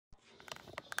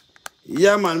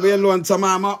Yeah, man, Wayne Lonesome,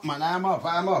 I'm up, man. I'm up.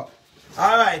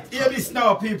 Alright, hear this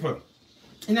now, people.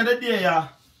 In the day,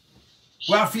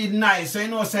 we have feel nice. So, you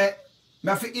know, say, we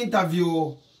have to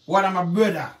interview one of my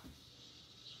brother.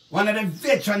 One of the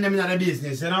veterans in the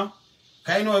business, you know.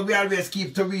 Because, you know, we always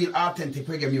keep to real, authentic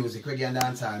reggae music, reggae and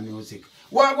dancehall music.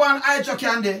 What one, Icho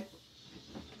Candy?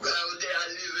 Well, they are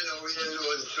living Wayne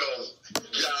Lonesome.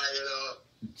 Yeah, you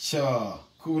know. Sure.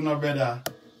 Cool, no, brother.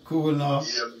 Cool, no.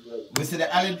 Yeah, we see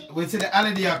the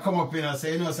holiday come up, you know, so,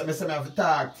 you know, so I have to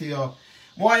talk to you.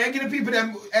 More, you give the people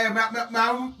them,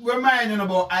 remind you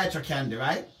about Icho Candy,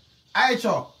 right?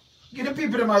 Icho, give the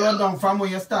people them a rundown from where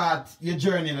you start your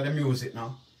journey in the music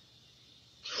now.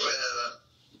 Well,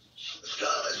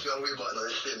 started when we were in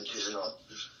the 70s, you know.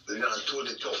 We got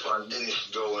Tony Tough and Dennis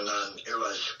Brown and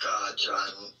Evan Scotch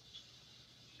and,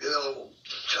 you know,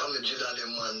 Tommy Gill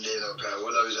and Monday, you know, because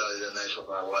what I was always nice up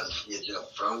on one stage, you know,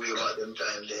 from we were them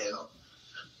time there, you know.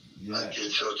 Yeah. Until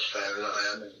church time,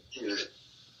 you know,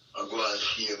 I go and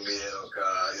see him, you know,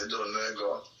 because you don't know I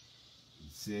go.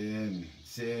 Same.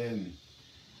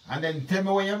 And then tell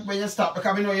me when you stop,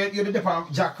 because you know you're the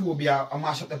different Jack Ruby and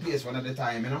mash up the place one at the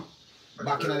time, you know.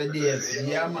 Back in the days.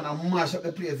 Yeah, man, I mash up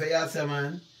the place for you, say,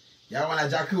 man. Yeah, when a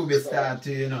Jack Ruby start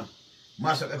to, you know,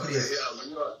 mash up the place. Yeah, but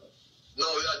no,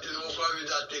 we have to know for me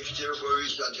that texture for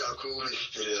reach that Jack Ruby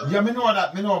still, you know. Yeah, me know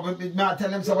that, but I tell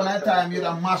them so when I time you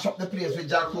don't mash up the place with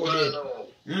Jack Ruby.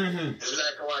 It's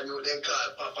like what you then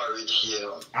call Papa Rich, you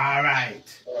know. Alright.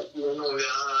 You know, we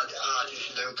are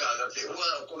artists them call and say,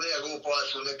 well, come here, go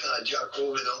past when they call Jack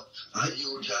Ruby, you know. And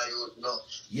you know.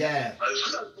 Yeah. And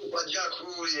it's not for Jack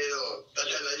Ruby, you know.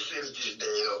 That's how I 70s day,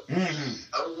 you know.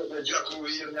 I was at Jack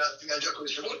Ruby, and I think Jack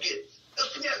Ruby said, what did?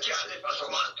 That's me, I can't let us a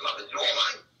man to have it. No,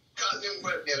 man. Can't even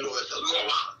work me alone. I said, no,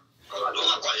 man. Because I don't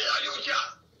want to call you, you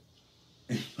can't.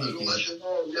 And I said,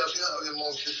 no, you have to have your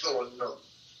mouth to sound, you know.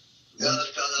 You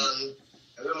understand? And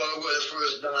I remember I go the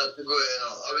first dance to go, you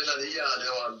know. I went at the yard, you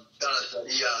know, and dance at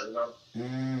the yard, you know.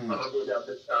 I'm going to go there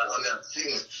to start, I mean,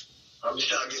 sing. I'm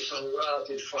start to get some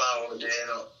rotted forward there, you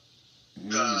know.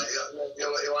 You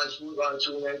want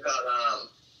to make a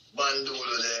bandolo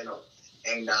there, you know.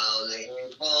 Hang down the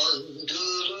head,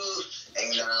 bandolo,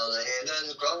 hang down the head and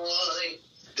cry.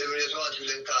 They really want to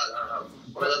then call,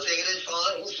 well, I think it's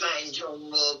fine, flying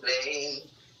jumbo plane.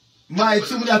 My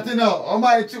tune that you know, oh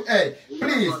my tune, hey,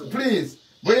 please,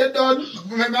 when you're done,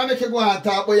 I make you go and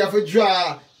talk, but you have to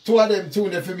draw two of them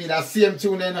tunes for me, that same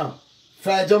tune, you know.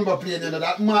 Fly jumbo plane, you know,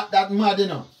 that mad, you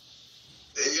know.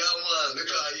 Yeah, man,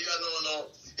 because, you know,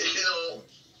 it's, you know,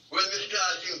 when we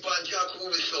start singing Jack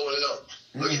Ruby sound, you know,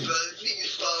 we get the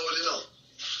things forward, you know.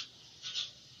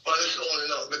 But the sound, you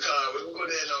know, because when we go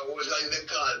there now, what was they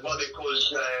called body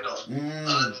culture, you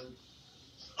know.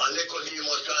 And they could give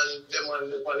us and them on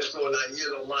the Palestine and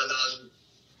Yellow Man and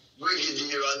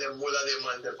Brigadier and them all of them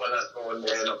on the Palestine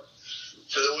there, you know.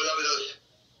 So the whole of it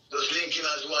just linking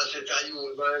as one set of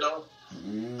youth, you know.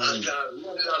 And start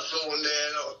running that sound there,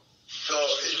 you know. So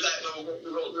it's like now we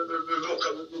look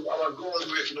at our ground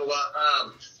breaking over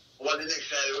over the next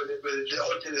side when they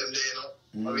out tell them there, you know.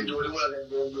 And we do the one of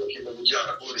them ground breaking over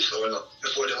Jack Ruby so, you know,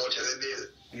 before they out tell them there.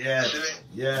 Yes.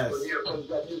 Yes. So here comes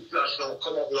that new class now,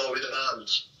 come up now with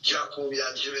Jack Ruby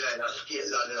and Jimmy and skate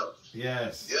that, you know.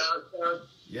 Yes. You understand?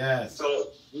 Yes.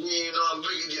 So, me, you know, I'm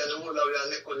bringing the whole of it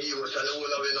and Nicodemus and the whole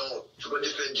of it now to go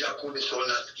different Jack Ruby sound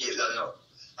and skate that, you know.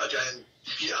 I try and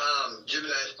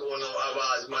Jimmy and Stone now have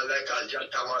as man like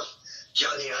Jack Thomas,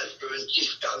 Johnny Asper,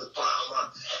 Kingston Palmer,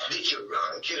 Dickie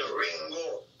Rankin,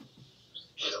 Ringo.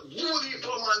 Bully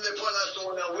for man, the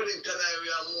Palestine and Wellington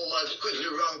area moments, quickly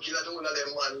ranking and all of them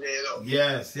man there, you know.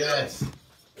 Yes.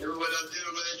 Everybody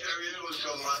knows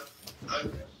some man.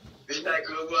 And it's like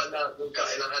we go and dance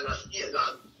and a skate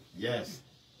dance. Yes.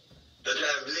 The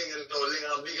time Ling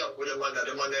and big up with the man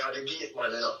there at the gate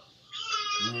man, you know.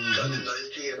 Because it's not the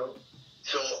thing, you know.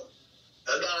 So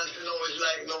the dance, you know, is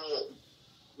like no.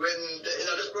 When the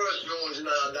first rounds in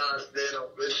the dance there, you know,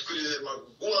 when school them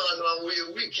go on and we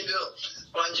wicked, you know.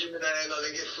 Punching me there, you know,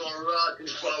 they get some rotten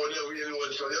forward there, you know,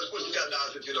 so they're supposed to get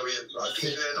dance with you, know,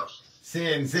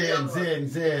 Same.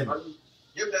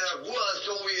 You know, go on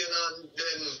somewhere and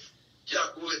then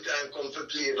Jack Ruby time come to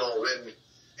play now when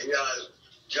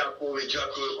Jack Ruby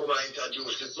come and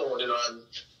introduce the sound, you know, and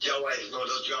Jawa is now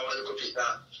just draw a little piece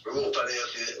of rope and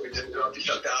there, with the piece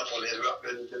of tarpaulin and wrap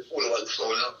the full of the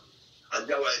sound, you know. And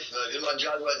Jawa is, you know,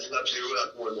 John was not play roll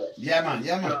that one there. Yeah, man.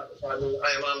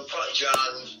 I'm Fat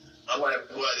John, and my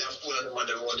boy, they're full of them on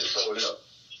the road, the sound, you know.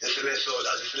 You see me, so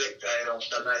as a selector, you know,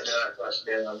 that night there I crossed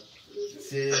there, and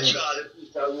the Charlie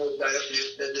Peter Road there,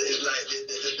 it's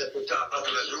like the top of the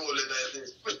rolling there,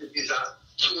 it's pretty piece of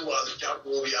 2 months cap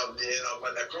over there, you know,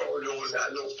 when the crowd roll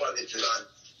that look for it, and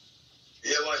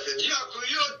yeah, I said, Jack,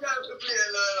 you don't have to play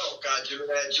now, because Jimmy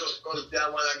just comes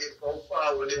down when I get come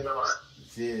forward, you know,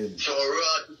 man. So,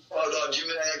 right, follow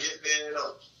Jimmy I get there, you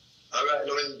know. All right,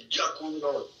 now when Jack, you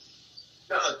know,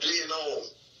 start playing now,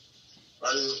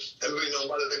 and they bring up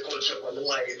all of the culture on the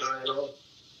mic, you know,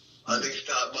 and they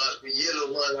start basking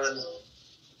Yellow Man and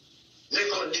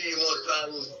Nicodemus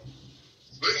and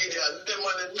bring it down. Them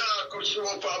on the narco show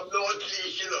up and blood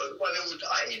leak, you know, the one that was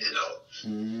hide, you know.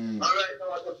 All right,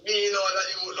 now, me, you know, that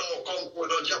you now come for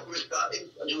the Jack, we start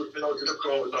introducing out to the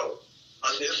crowd now.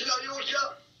 I say, you see that you,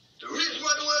 Jack? The reason why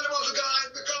the world was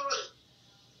gone because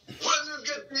when you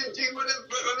get the thing, when we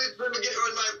get rid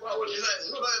of my power tonight,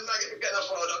 nobody not get the kind of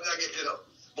power that I get, you know.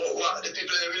 But what? The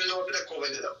people that really know me, they're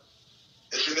coming, you know.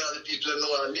 You see me, all the people that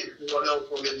know and live, you know, now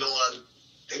coming now and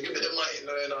they give me the mic, you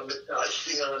know, and I start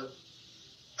singing and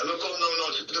I come now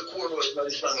to the chorus of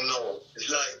the song now. It's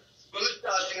like, when we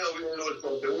start singing, we know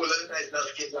something, the whole of the night not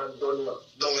skip and done, you know.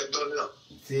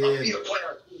 I'm here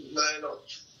quiet, you know.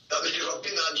 That means if I've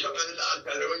been on jump and dance,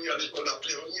 and when you're just going to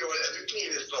play, when you're every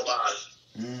clean is so bad.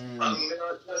 And you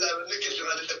know, it's like when the kitchen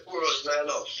and the chorus now,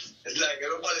 you know. It's like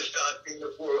everybody starts singing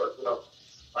the chorus, you know.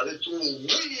 And the two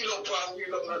wheel up and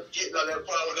wheel up and skate down the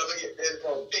power that we get there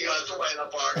from big and somebody in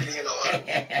the parking, you know.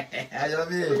 How you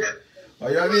mean? How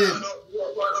you mean?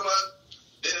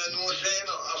 Then I know, say,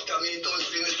 you know, after me done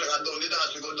sing this song, I done the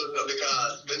dance, we go done now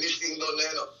because when this thing done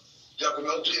there, you know, Jack will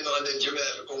be playing and then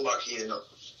Jamaica come back here, you know.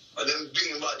 And then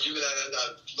bring back Jamaica and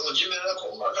that. No, Jamaica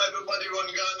come back, everybody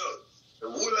run gone now. The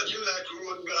whole of Jamaica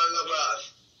run gone now,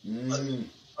 boss. And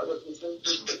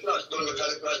the class done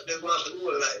because the class never has to do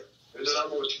all night. We don't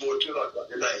have much more to look at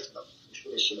the night now. It's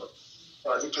finished, you know.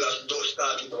 And the class don't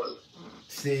start it on.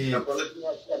 See. I'm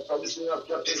listening up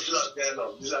Captain Selassie there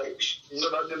now. It's like,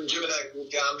 none of them Jamaica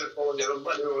can't be found,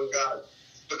 everybody run gone.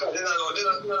 Because they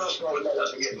don't know how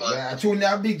to get, man. Yeah, tune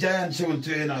that big giant tune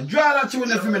to you know. Draw that tune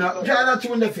there for me now. Draw that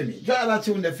tune there for me. Draw that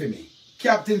tune there for me.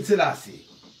 Captain Selassie.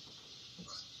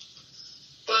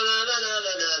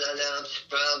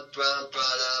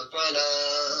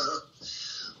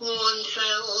 Once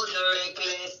I was a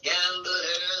reckless gambler,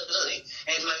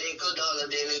 and my little dollar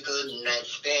bill could not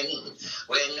spend.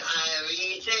 When I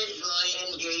reached a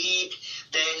flying gate,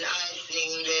 then I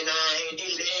sing, then I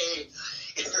delay.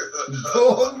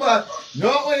 Oh man,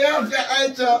 no way out there,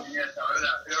 Icho.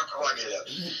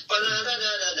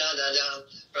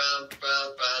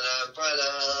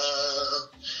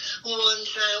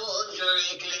 Once I was a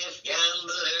reckless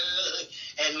gambler,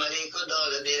 and my little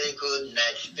dollar bill could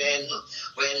not spend.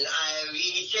 When I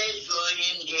reach a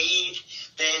flying gate,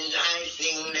 then I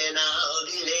sing, then I'll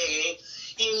delay.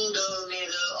 In the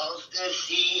middle of the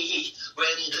sea,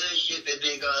 when the ship had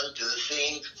begun to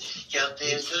sink,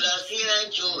 Captain Selassie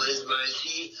and show his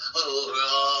mercy over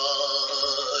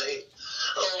I,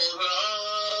 over I,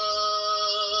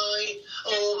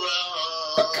 over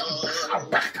I.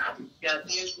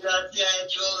 Captain Selassie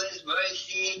and show his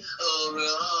mercy over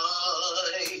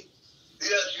I.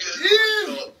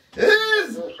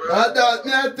 Yes. I thought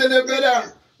me I tell you,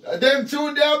 brother. Them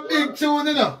tune they are big tune,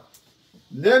 you know.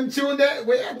 Them tune they,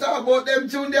 we ain't talk about them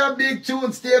tune, they are big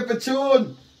tune, stay for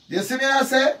tune. You see me I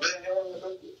say? You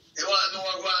want to know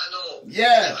what I want to know?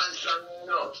 Yeah. The answer, you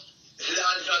know. See the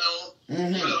answer now? So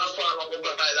the farmer go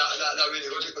buy that radio,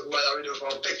 go take that radio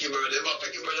from Pecky Bird. They have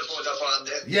Pecky Bird for the farm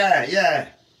there. Yeah,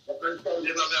 yeah. The first time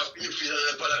they have beef fish and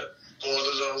they put it. Well,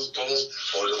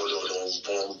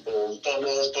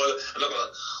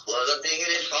 the thing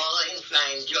is fine,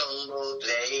 flying jumbo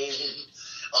plane.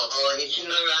 Oh, hitching a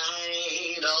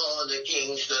ride on the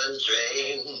Kingston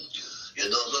train. You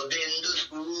never been to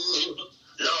school,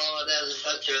 Lord, I'm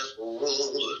such a fool.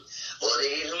 But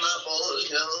it ain't my fault,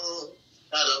 you know,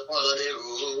 not a follow the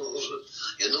rule.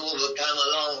 You know, we've come a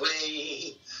long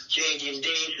way, changing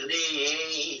day to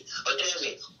day. But tell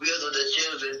me, where do the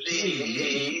children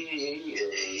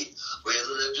play? Where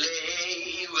do they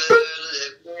play? Where do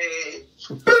they play?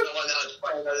 The one that's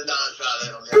fine at the dance hall,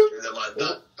 you know, they have to them and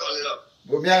that. Turn it up.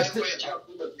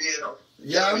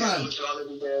 Yeah, man. Well,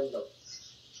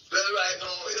 right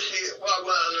now, you see, what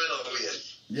going on right now, Wayne?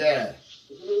 Yeah.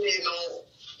 You know,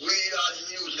 we as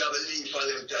usually have a lead for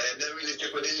them time. They really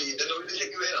take what they need. They don't really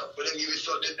take away now, but they give it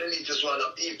so they need to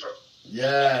swallow people.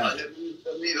 Yeah. And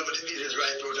the need of the business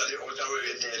right out of the outer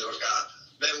way there, because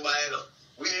remember, you know,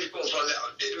 we need to come from the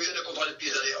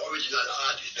piece of the original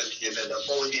artist and the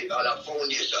foundation,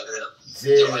 you know.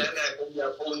 See. So I come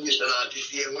here foundation the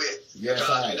same way. Yes,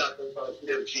 I. That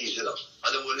them keys, you know.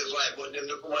 And the only vibe, but them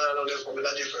come on and they come with a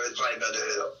different vibe there,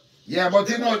 you know. Yeah, but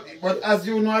you know, but as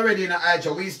you know already in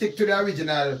Icho, we stick to the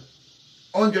original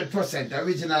 100%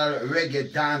 original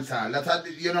reggae dancer. That's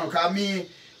you know, cause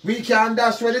we can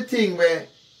that's where the thing where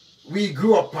we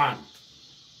grew up on.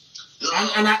 No.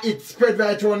 And it spread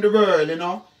right around the world, you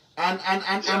know. And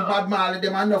Bob Marley,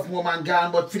 them enough woman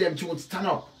gone, but for them to stand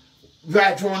up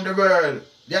right around the world.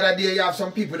 The other day you have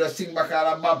some people that sing back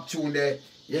all a Bob tune there,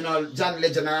 you know, John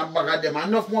Legend and back at them.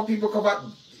 Enough more people cover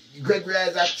Gregory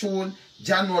Isaac tune,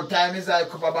 John No Time is I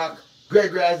cover back,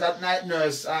 Gregory Isaac Night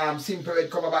Nurse, Simple Red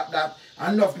cover back that.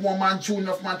 Enough more man tune,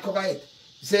 enough man cover it.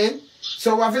 See?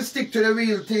 So we have to stick to the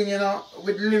real thing, you know,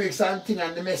 with the lyrics and thing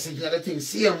and the message and the thing,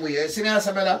 same way. You see me,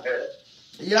 Asabella?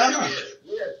 Yeah, man.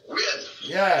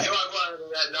 Yeah. You are going to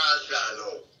that dance, you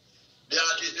know. The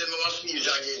artists, they never feel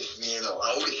against me, you know.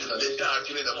 I always, you know, they talk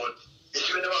to me about, if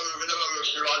you never work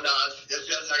through all dance, you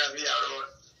feel like I'm here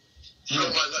around. Some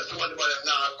of them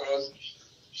now come.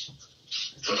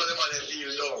 Some of them feel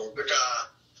low,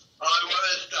 because all the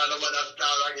ones stand up and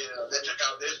star again, they check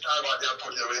out their star, but they're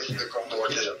putting the rest to come out,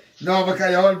 you know. No,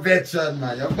 because you're all veteran,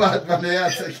 man. You're bad man, you're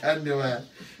Icho Candy, man.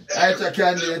 Icho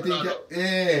Candy, I think,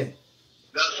 yeah.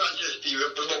 That's Sanchez Steve, we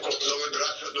put up with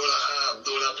Rockford,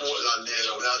 down at Portland there, you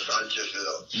know, that's Sanchez, you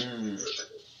know.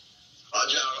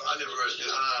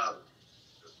 Anniversary,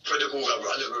 Freddie Cougar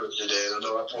anniversary there, you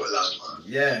know, at Portland, man.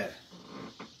 Yeah.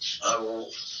 I'm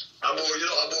about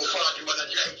 40, but I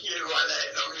can't kill one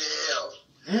like them here.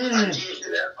 I keep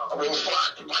them, I'm about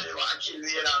 40, but I want to kill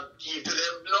them and keep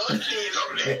them blood, see them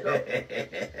there.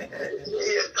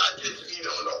 Yes, Sanchez Steve, you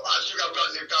know, I should have gone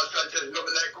there because Sanchez love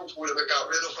me like food because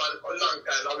we don't for a long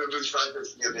time, I've been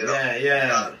Sanchez Steve, you know.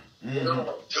 Yeah. You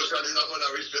know, just because they're not going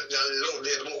to respect me and love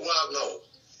them, but what now?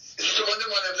 It's some of them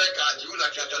want them like a Jew,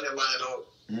 like a tell them, you know.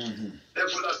 They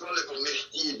put us on like a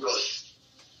mischief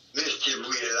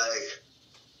way, like,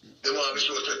 they want to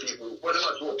show to people. What they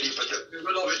want to show people,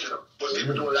 people love it, you know, but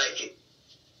people don't like it.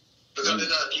 Because they're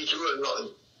not teaching you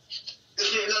nothing. You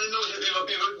see, now they know that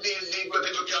people need where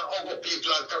people can offer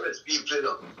people and caress people, you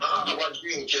know. About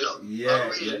drink, you know. Yeah.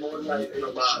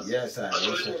 Yes, I. That's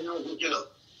what they know, you know.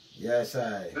 Yes,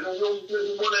 I. You know,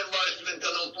 one embarrassment, you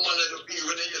know, for man like the people,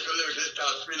 when they used to live, they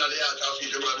start spilling the heart of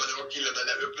people, when they were killing them,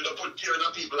 they put tear in the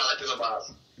people out in the bath.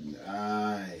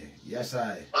 Aye. Yes,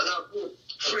 I. And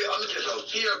free, I'm just saying,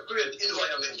 fear create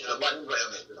environment, you know, bad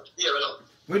environment, you know. Fear, you know.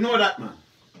 We know that, man.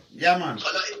 Yeah, man. And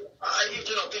I you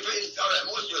know, people in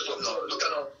most of something now. Look at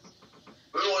now.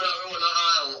 We wanna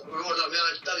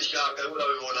study shark, and we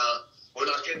wanna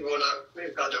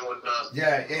think that we wanna.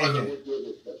 Yeah.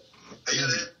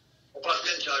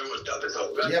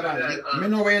 Yeah, man. Me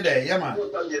know where you're there, yeah, man. They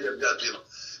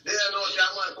know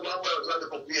shaman come and work on the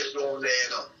place down there, you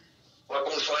know. Or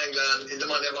come from England, the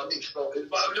man have a big stuff. The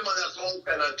man has some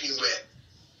kind of thing where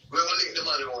we will link the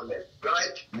man around there,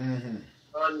 right?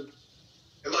 And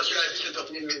the man try to set up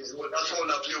in minutes, but that's all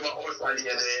that play about outside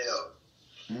here, you know.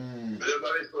 But the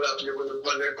man is going to play, but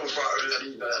when they come from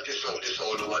early, that is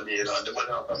all over there, you know. The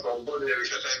man has some good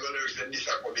lyrics, and good lyrics, and this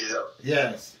are coming here.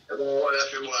 Yes. The man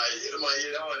has to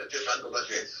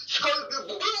say, Skull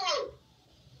people,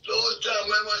 those time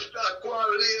when I start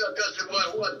quarreling, I tell the boy,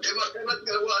 what, they must not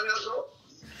get one or so.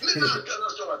 Me not tell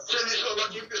us so. Send this over,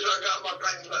 keep this, I got my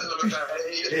kind of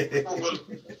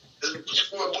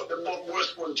school, but the bomb was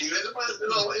spongy. The man said,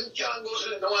 no, he can't go to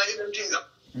the no, I didn't think that.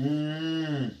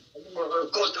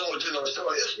 Cut out, you know, so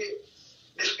you see,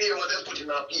 the fear what they put in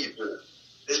our people,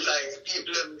 it's like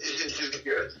people is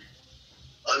insecure.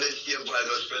 And they see them try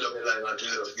to spread up the line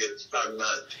until they get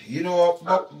stagnant. You know,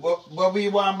 but we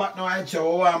want back now, Icho,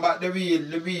 we want back the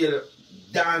real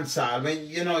dancer. When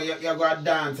you know you got a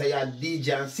dancer, you have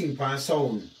DJ and sing and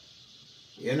sound.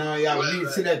 You know, you have real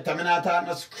selector. I mean, I thought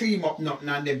not scream up nothing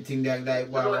and them things like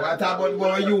wow. What about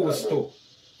what we used to?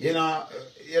 You know,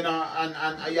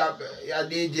 and you have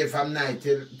DJ from night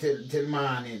till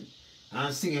morning.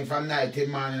 And singing from night till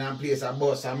morning and place a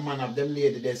bus and man of them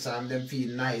lady there and them feel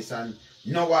nice and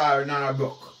no war nor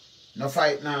broke. No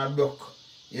fight nor broke.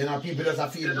 You know, people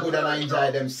just feel good and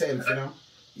enjoy themselves, you know.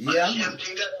 Yeah. Same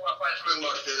thing that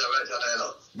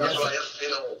that's why you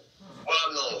know,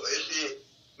 well no, you see,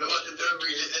 we must do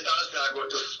really the dance I go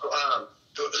to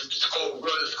school,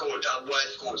 girls' school and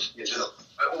boys' school, you know.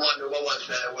 I one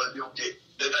side will do the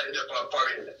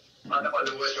parade. And the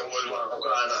Western World War,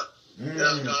 you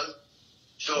understand?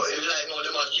 So it's like now they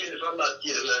must change from that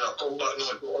kid and then come back now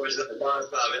to original dance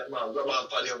style, man, go man,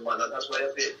 panic, man, and that's why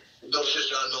I say the Dubscene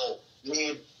now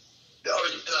need the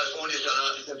original foundation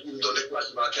artists and people don't clash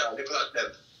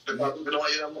them.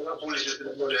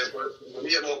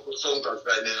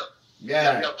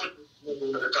 Yeah.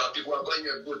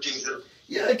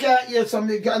 Yeah, I can't hear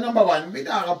something. Number one, we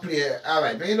don't play.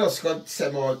 Alright, we just got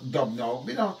some more dub now.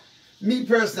 You know, me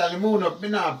personally, me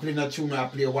not play no tune, I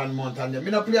play 1 month and then.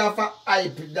 Me not play off a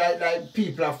hype, like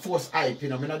people are forced hype, you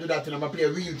know. Me not do that, you know, I play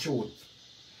real tune.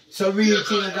 So real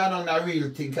thing is on a real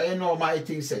thing, cause you know my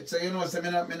thing set. So you know, so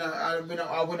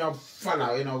I wanna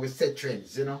follow, you know, with set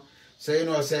trends, you know. So you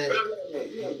know, say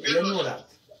you know that.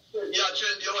 Yeah,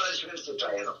 trend, you want to trend to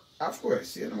try, you know. Of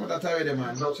course, you know that already,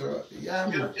 man. So, yeah,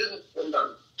 man. You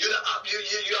happened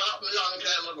long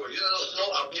time ago. You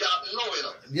know, you happen now, you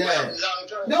know. Yeah. Long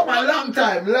time. No, man,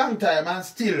 long time, and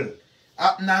still,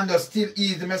 and just still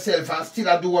easy myself, and still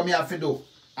I do what me have to do.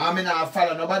 I mean, I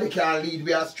follow, nobody can lead,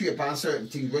 we are straight on certain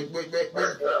things. We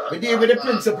deal with the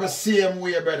principle same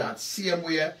way, brother, same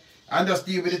way, and just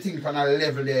deal with the thing on a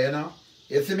level there, you know.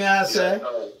 You see me, I say,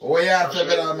 oh, yeah,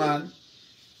 brother, man.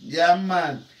 Yeah,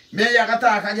 man. Me, you can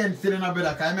talk again still in a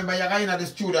brother, because I remember you got in the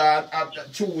studio at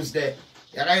Tuesday.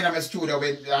 You got in my studio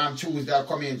when Tuesday I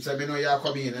come in, so I know you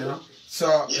come in, you know.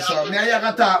 So me, you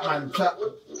can talk, man. So,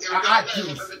 hard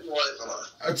things.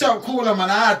 So cool, man,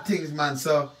 hard things, man.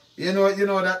 So, you know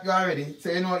that you already.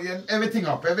 So, you know, everything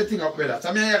up, brother.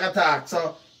 So, me, you can talk.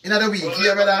 So, in the week,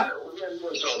 you brother?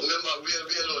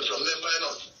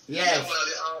 Yes.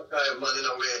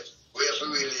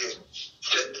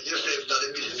 Yourself that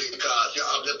the business because you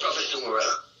have the profession where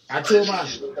I told man.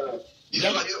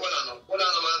 Yeah, man. Hold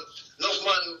on, man. Enough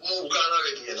man move gone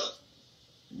already, you know.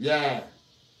 Yeah.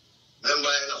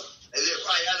 Remember, you know. As if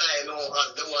I know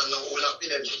as the one who will have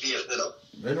been in space, you know.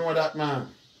 You know that,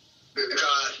 man.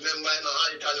 Because remember, you know,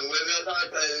 all the time when we are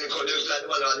talking, there's like the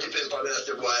one who depends on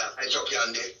the boy, Icho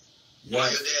Candy.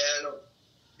 Yes. You there, you know.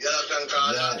 You understand,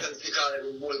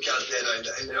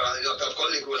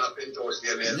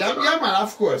 yeah, man,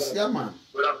 of course. Yeah, man.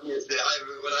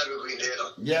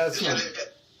 Yes, man.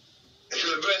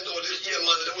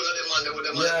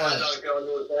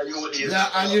 Yeah,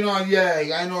 and you know, yeah,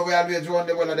 I know we always run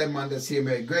the one of them man the same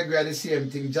way. Gregory are the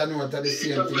same thing, January the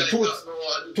same thing.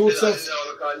 Toots,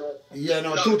 yeah,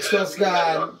 no, Toots just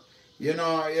gone. You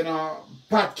know,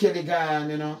 Pat Kelly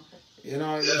gone, you know. You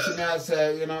know, you see me I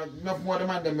say, you know, enough more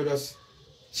than them with us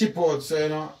chip out, so, you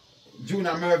know,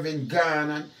 Junior Mervyn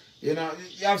gone, and, you know,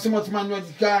 you have so much man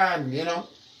who's gone, you know.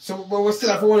 So, but we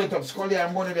still have to hold it up, Scully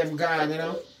and one of them gone, you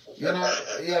know. You know,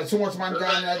 yeah, so much man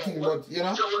gone, I think, but, you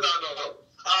know.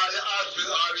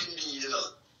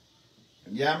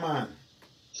 Yeah, man.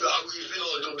 So, we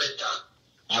feel do better.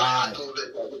 Do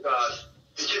better because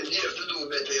it's just here to do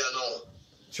better, you know.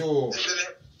 True.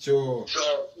 True.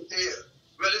 So,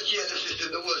 well, the change the system,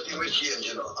 the whole thing will change,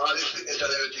 you know. All the fitness and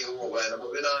everything will over, but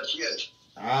we don't change.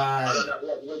 Alright.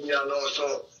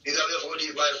 So, it's just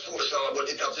only by force, but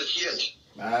it has to change.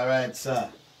 Alright, sir.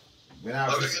 We want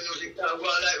them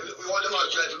to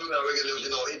try to do that reggae music, you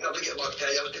know. It has to get back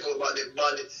there, you have to take over the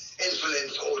bad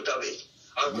influence out of it.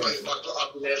 And bring it back to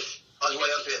happiness, as what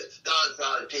you said, dance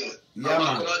all thing. Yeah,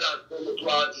 man.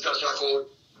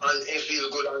 And it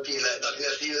feel good and feel like that in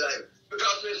a feel like.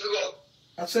 Because it's to go.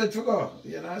 I said for God,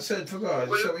 you know, I said for God,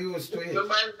 well, so we used to it. The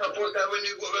mind support that when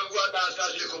you go dance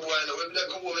as little boy, you know, when they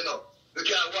come home, you know, you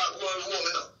can't walk home,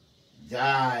 you know.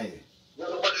 Die.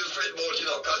 Nobody is afraid about, you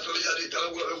know, because we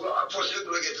first you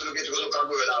get to look and go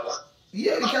with that.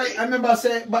 Yeah, because I remember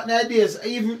saying, but nowadays,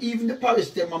 even the parish,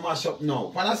 they mash up now.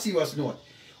 When I see what's not.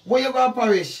 When you go to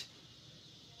parish,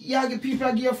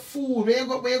 people give food.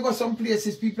 When you go some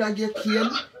places, people give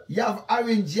cane. You have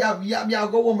orange, you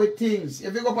have go home with things.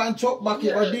 If you go and chop back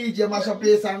or DJ mash up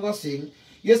place and go sing,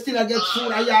 you still get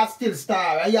food and you still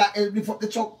star. And you help lift up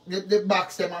the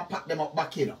box them and pack them up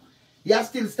back, you know. You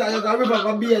still star, you got river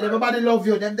go beer, everybody love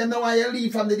you. Them know why you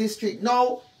leave from the district.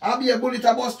 No, I'll be a bullet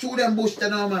a bus through them bush, you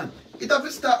know, man. It have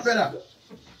to stop, brother.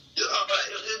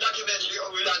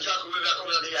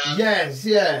 Yes,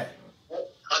 yeah. And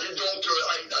the doctor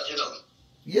like that, you know.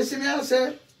 You see me, I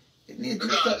say? It needs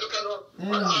to stop.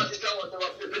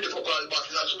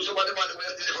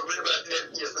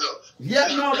 Yeah,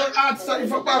 no, but outside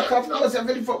for back, of course, you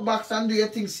really for back and do your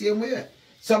things same way.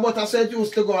 So, but I said it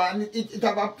used to go, and it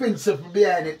have a principle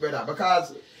behind it, brother,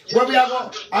 because when we are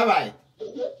going, all right,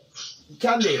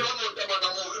 Candy.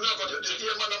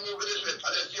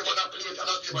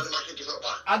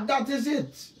 And that is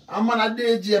it. I'm on a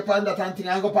DJ upon that and thing,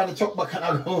 I go upon the truck back and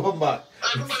I go home back.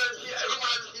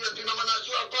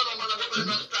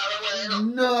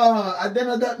 No, I don't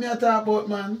know that me talk about,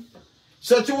 man.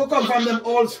 So to come from them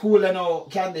old school, you know,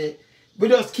 Candy, we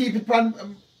just keep it on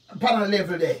a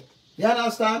level there. You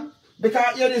understand?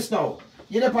 Because hear this now.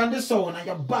 you're on the sound and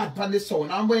you're bad on the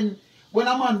sound. And when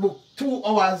a man book 2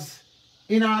 hours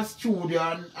in a studio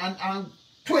and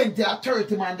 20 or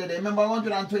 30 man there, remember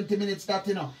 120 minutes that,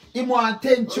 you know, he want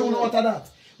 10 tune out of that.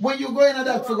 When you go into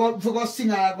that for go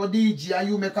singer or go DJ and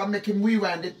you make him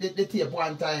rewind the tape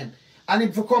one time. And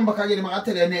if you come back again, I'll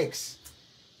tell you next.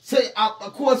 Say,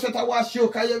 of course, what I watch you,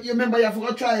 because you remember you have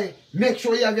to try, make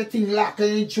sure you have your thing locked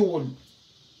in tune.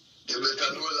 You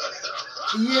better know that.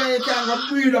 Yeah, you can't go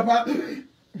breathe up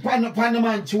on the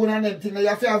man tune and them thing. You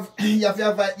have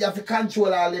to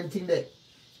control all them thing there.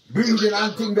 Breathing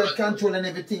and thing, but control and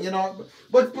everything, you know.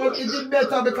 But it is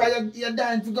better because you're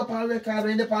dying to go up on record.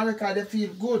 When they on record, they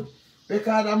feel good.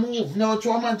 Record a move. Now,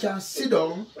 a man can sit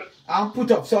down and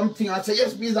put up something and say,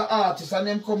 yes, me is an artist, and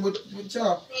then come with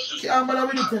you. Can't bother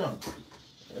with it, you know.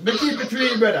 But keep it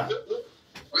real, brother.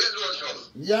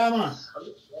 Yeah, man.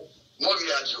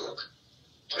 Movie a joke.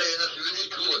 Playing us really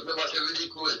close. Remember, say really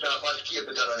close. Start to escape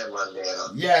it on them man there, you know.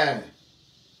 Yeah.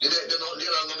 They don't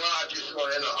deal on the artists, you know.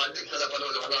 And Dixon up on the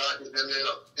artists, them, you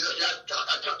know. You know, I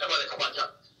chat about it, come and chat.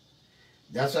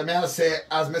 That's what I say,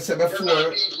 as I said before.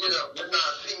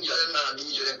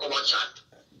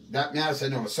 That me I say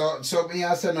no. So me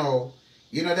I say no.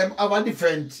 You know, them have a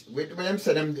different, when them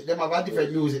say them have a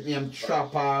different music name,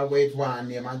 trapper, wait one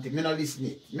name and thing. Me not listen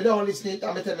it. Me don't listen it,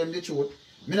 I'm tell them the truth.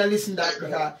 Me not listen that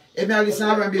because if me listen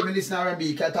to R&B, me listen to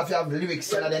R&B because I have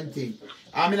lyrics in them thing.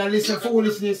 I mean I listen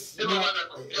foolishness. You know,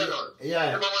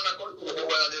 yeah.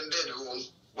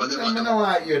 I don't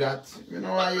want to hear that. You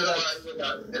know why I hear that?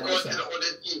 They go to the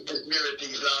other spirit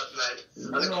things last night.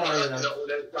 And they come out to the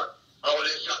other shot. I would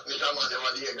have shot me someone they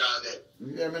were there gone there.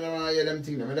 Yeah, I don't want to hear them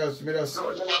things. I just. No, they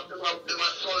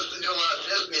must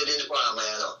self-made in the farm,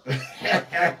 you know.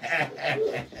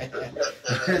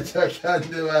 Icho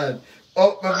Candy, man.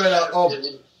 Up, my brother, up.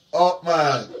 Up,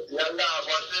 man. Yeah, now,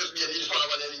 for self-made in the farm,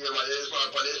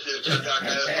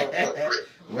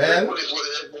 well,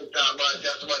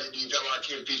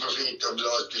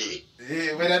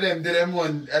 whether them do them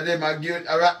one, them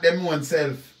rap them one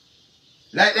self.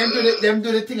 Like them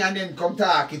do the thing and then come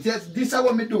talk. It says this is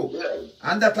what me do,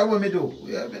 and that's what me do.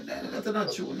 Yeah, but that's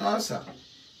not true, no sir.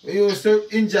 We used to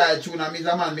enjoy tune, and me as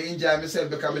a man, me enjoy myself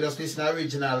because me just listen to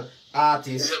original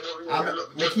artists. And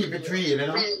me keep it real, you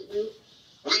know.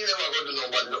 We never go to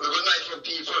nobody. We go nice for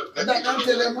people. That's not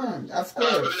tell them, man. Of course.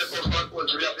 We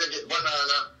have to get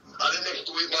banana. And the next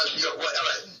 2 weeks, man, see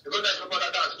whatever. We go nice for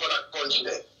that dance for that country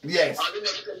there. Yes. And the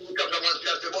next week, come someone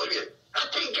say, but wait, I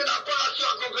think in a pass, you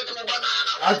are going to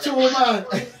banana. A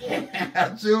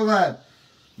true man.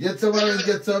 Get some orange,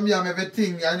 get some yam,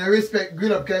 everything. And you respect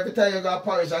good up, because every time you go to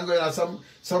Paris and go to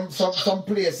some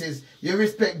places, you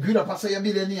respect good up. I say you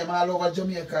build a name all over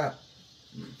Jamaica.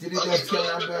 Did it just kill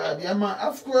and bad? Yeah, man,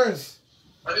 of course.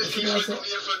 And the people come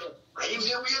here for no. I even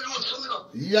say we alone, so no.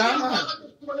 Yeah, man.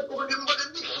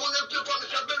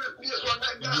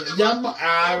 Yeah, man.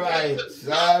 Alright.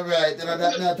 Alright. Then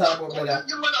that's not talking about that.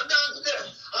 You man dance there.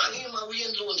 And him and we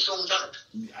ain't doing some that.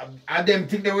 I them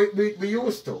think that we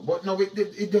used to. But no,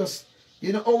 it does.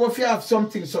 You know, if you have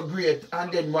something so great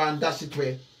and then one dash it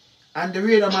away. And the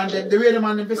radio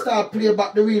man, if they start play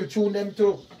back the real tune them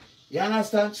too. You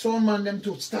understand? Some man them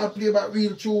too start play back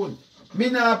real tune. Me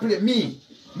not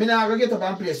get up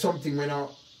and play something when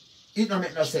it don't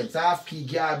make no sense. Half key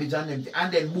garbage and them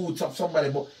and then boots up somebody,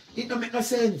 but it don't make no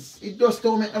sense. It just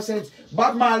don't make no sense.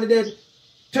 Bob Marley did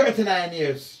 39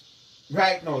 years.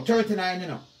 Right now, 39, you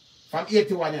know. From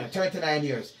 81, you know, 39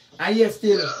 years. And yet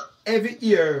still every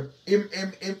year him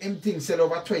things sell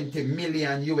over 20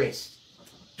 million US.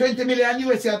 20 million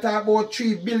US, you talk about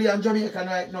 3 billion Jamaican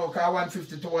right now, because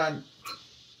 150 to 1.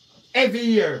 Every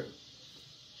year.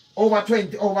 Over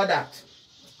 20, over that.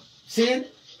 See?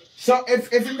 So if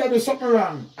him do something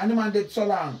wrong, and the man did so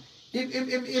long, him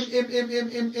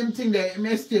think that him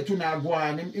estate will not go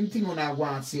on, him think will not go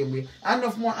on same way. And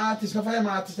enough more artists, enough of them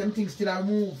artists, them things still are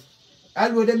move.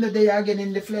 Although them the day again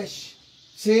in the flesh.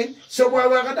 See? So we're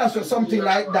going to do something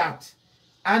like that,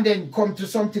 and then come to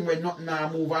something where nothing now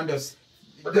move and just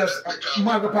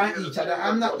mug upon each other.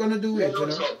 I'm not going to do it, you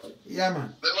know. Yeah,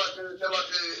 man.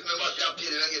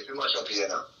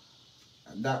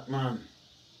 That man.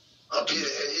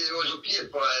 It was a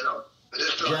paper, you know.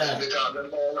 Yeah. Because when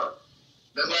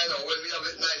we have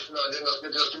it nice now, they just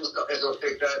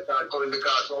take that coming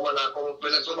because someone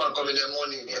come in their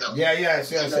money, you know. Yeah,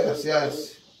 yes.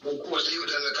 Of course, you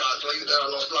then because so you don't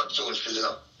have no slack tunes, you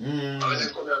know. I mean, they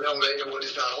come here, young lady, about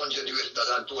this $100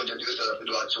 and $200 to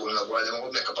do a tune, boy, they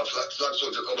won't make up a slack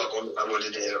tune to come back on about the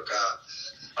day, because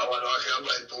I want to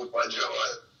buy 2 pounds, I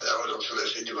want to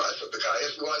see the device, because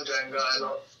if you want to, you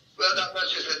know, well, that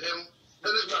much is them.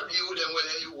 Then it's not you them when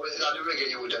you not the reggae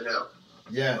you them, you know.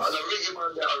 Yes. And the reggae man,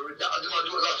 they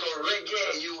do lots of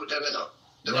reggae you them, you know.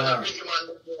 The reggae man,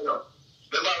 you know.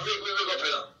 Remember reggae we wake up,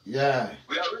 you know. Yeah.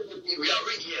 We are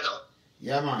reggae, you know.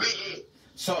 Yeah, man. Reggae.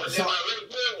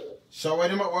 So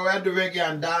when we do reggae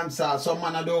and dancehall, some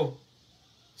man do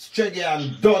reggae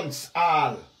and dance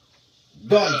all.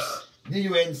 Dance.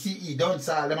 D-U-N-C-E, dance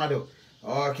all, them do.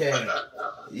 Okay.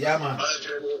 Yeah, man.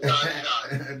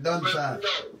 Dance all.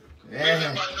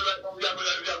 Yeah.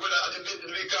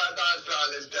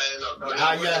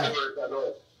 Ah, yeah.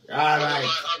 Alright.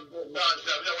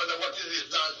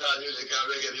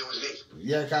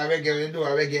 Yeah, because reggae, we do a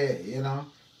reggae, you know.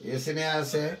 You see me, I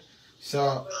say?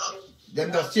 So,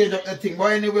 them just change up the thing.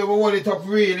 But anyway, we hold it up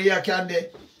really, yeah, Candy.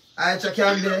 Icho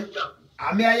Candy.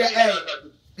 I mean, hey,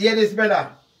 hear this,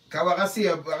 brother. Because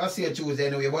we're going to see you Tuesday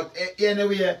anyway. But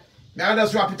anyway, I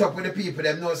just wrap it up with the people.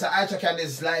 Them know, so Icho Candy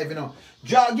is live, you know.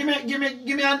 Give me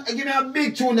a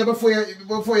big tune there before you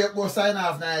go sign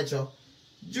off now, Icho.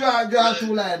 Draw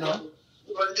two lines, no?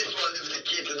 Well, this one is the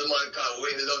key to the man called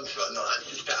Wayne Lonesome and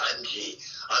Sister Angie.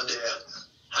 And the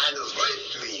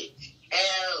anniversary.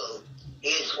 L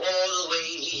is for the way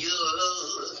you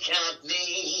look at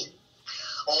me.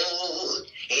 O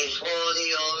is for the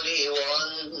only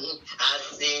one I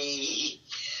see.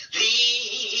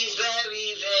 These very,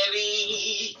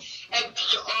 very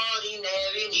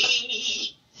extraordinary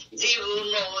needs. You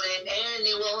more than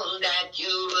anyone that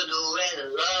you would do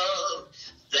and love.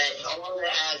 That's all I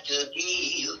have to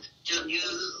give to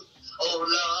you. Oh,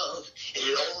 love is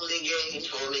the only game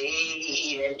for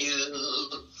me and you.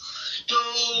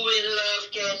 Doing love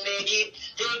can make it.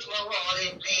 Take my heart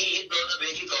and please, gonna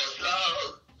make it cause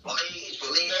love for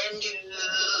me and you.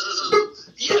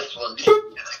 Yes, one day.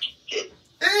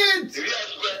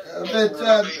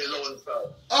 Veteran.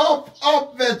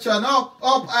 Up, veteran. Up,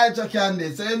 Icho Candy.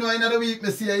 So you know another week, me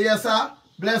see you, yes, sir?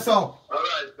 Bless up.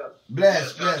 Alright, sir.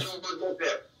 Bless.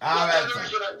 Alright, sir.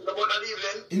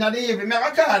 In the evening, me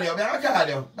I call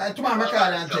you. By tomorrow, I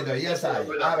call you and tell you, yes, sir.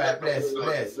 Alright,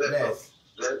 bless.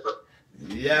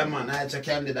 Yeah, man, Icho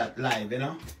Candy that live, you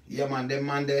know? Yeah, man, them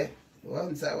man there.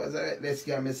 Once I was a let's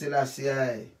get me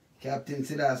Selassie, Captain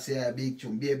Selassie, big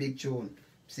tune, be a big tune.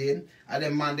 See? And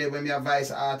them man there, when me a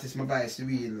voice artist, my voice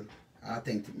real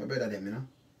authentic, my brother them, you know?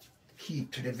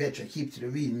 Keep to the veteran, keep to the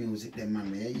real music, them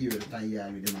man, you hear it and hear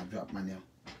with them a drop, man, you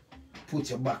put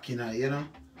your back in it, you know?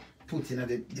 Put in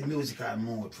the musical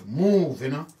mode for move, you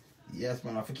know? Yes,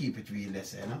 man, I have to keep it real, let's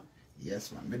say, you know?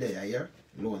 Yes, man, be there, you hear?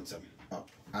 Lonesome, up,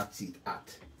 hot seat,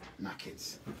 hot,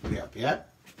 knockets. We up, yeah?